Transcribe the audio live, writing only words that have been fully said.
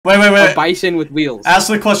A bison with wheels. Ask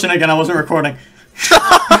the question again, I wasn't recording.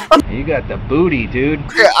 You got the booty, dude.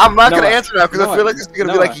 Okay, I'm not gonna answer now because I feel like it's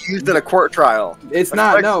gonna be like used in a court trial. It's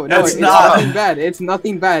not. Like, no, it's it's not. nothing bad. It's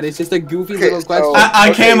nothing bad. It's just a goofy little question.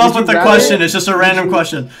 I came up with the question. It's just a random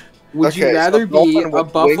question. Would you rather be a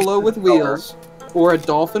buffalo with wheels or a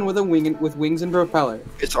dolphin with wings and propeller?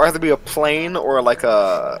 It's either be a plane or like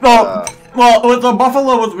a. Well, with the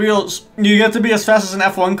buffalo with wheels, you get to be as fast as an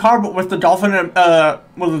F1 car, but with the dolphin,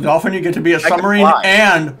 you get to be a submarine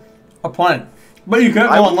and a plane. But you can't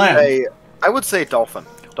go on land. I would say dolphin.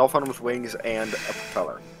 Dolphin with wings and a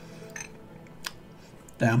propeller.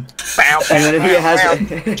 Damn. And then he has.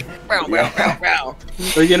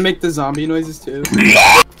 Are you gonna make the zombie noises too?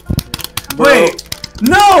 Wait.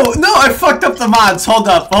 No, I fucked up the mods. Hold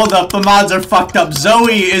up. The mods are fucked up.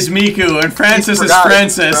 Zoe is Miku and Francis is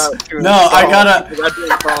Francis. No, I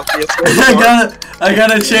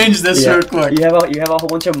gotta change this real quick. You have a whole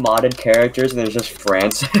bunch of modded characters and there's just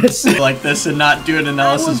Francis. Like this and not doing an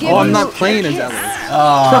Ellis's voice. Oh, I'm not playing as Ellis.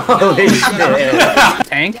 Holy shit.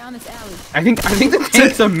 Tank? I think the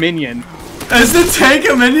tank's a minion. Is the tank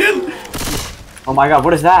a minion? Oh my god,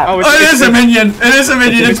 what is that? Oh, it is a minion. It is a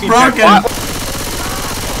minion. It's broken.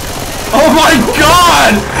 Oh my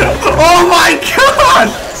god! Oh my god!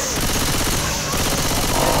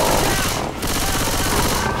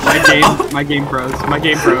 My game froze. Oh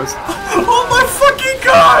my fucking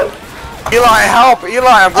god! Eli, help! Eli,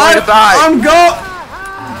 I'm going to die. I'm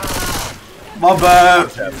My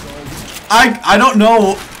bad. I don't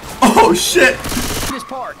know. Oh shit!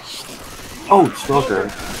 Oh,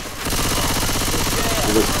 stroker.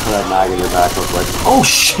 You just put that mag in your back real quick. Oh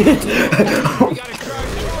shit!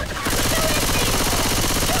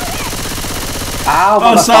 Ow,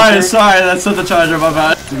 oh, sorry, that's not the charger, my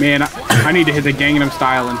bad. Man, I need to hit the Gangnam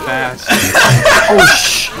Style and fast. Oh,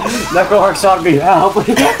 shh! Knuckle Hark's on me, help! I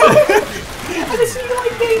just see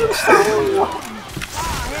like Gangnam Style.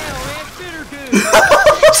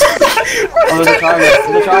 Oh, there's a charger,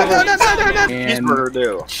 Cheeseburger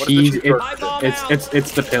do. Cheese,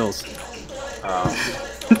 it's the pills.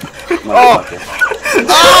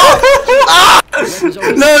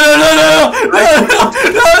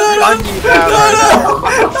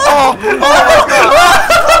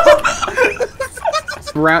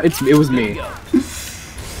 It was me.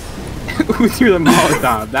 Who threw the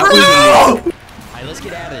Molotov? That was me. Hey, let's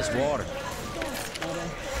get out of this water.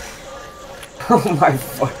 Oh my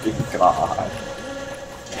fucking god.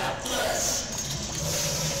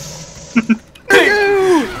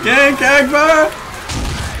 Gang Akbar!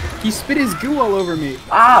 He spit his goo all over me.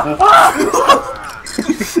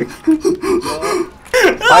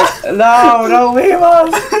 No, leave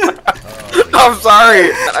us! I'm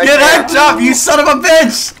sorry. Get hacked up, you son of a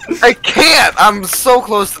bitch! I can't. I'm so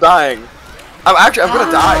close to dying. I'm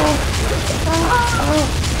gonna die.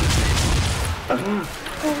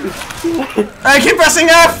 I keep pressing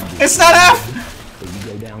F. It's not F. If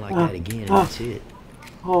you go down like that again, that's it.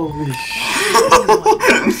 Holy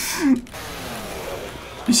shit.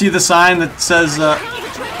 You see the sign that says, I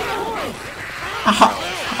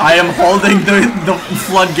am holding the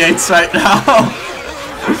floodgates right now.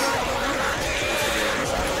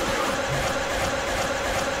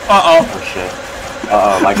 Uh-oh. Oh shit.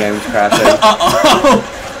 Uh-oh, my game's crashing. Uh-oh.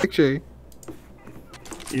 Picture.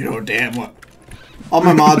 You know damn what. All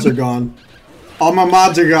my mods are gone. All my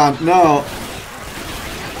mods are gone. No.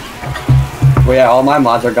 Well, yeah, all my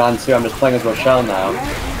mods are gone too. I'm just playing as Rochelle now.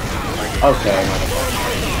 Okay.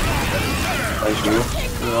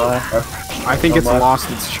 I think it's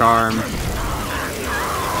lost its charm.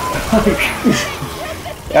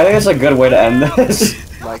 Yeah, I think it's a good way to end this.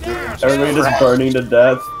 Everybody just burning to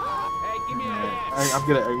death. I'm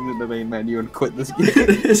gonna exit the main menu and quit this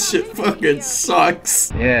game. This shit fucking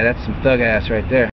sucks. Yeah, that's some thug ass right there.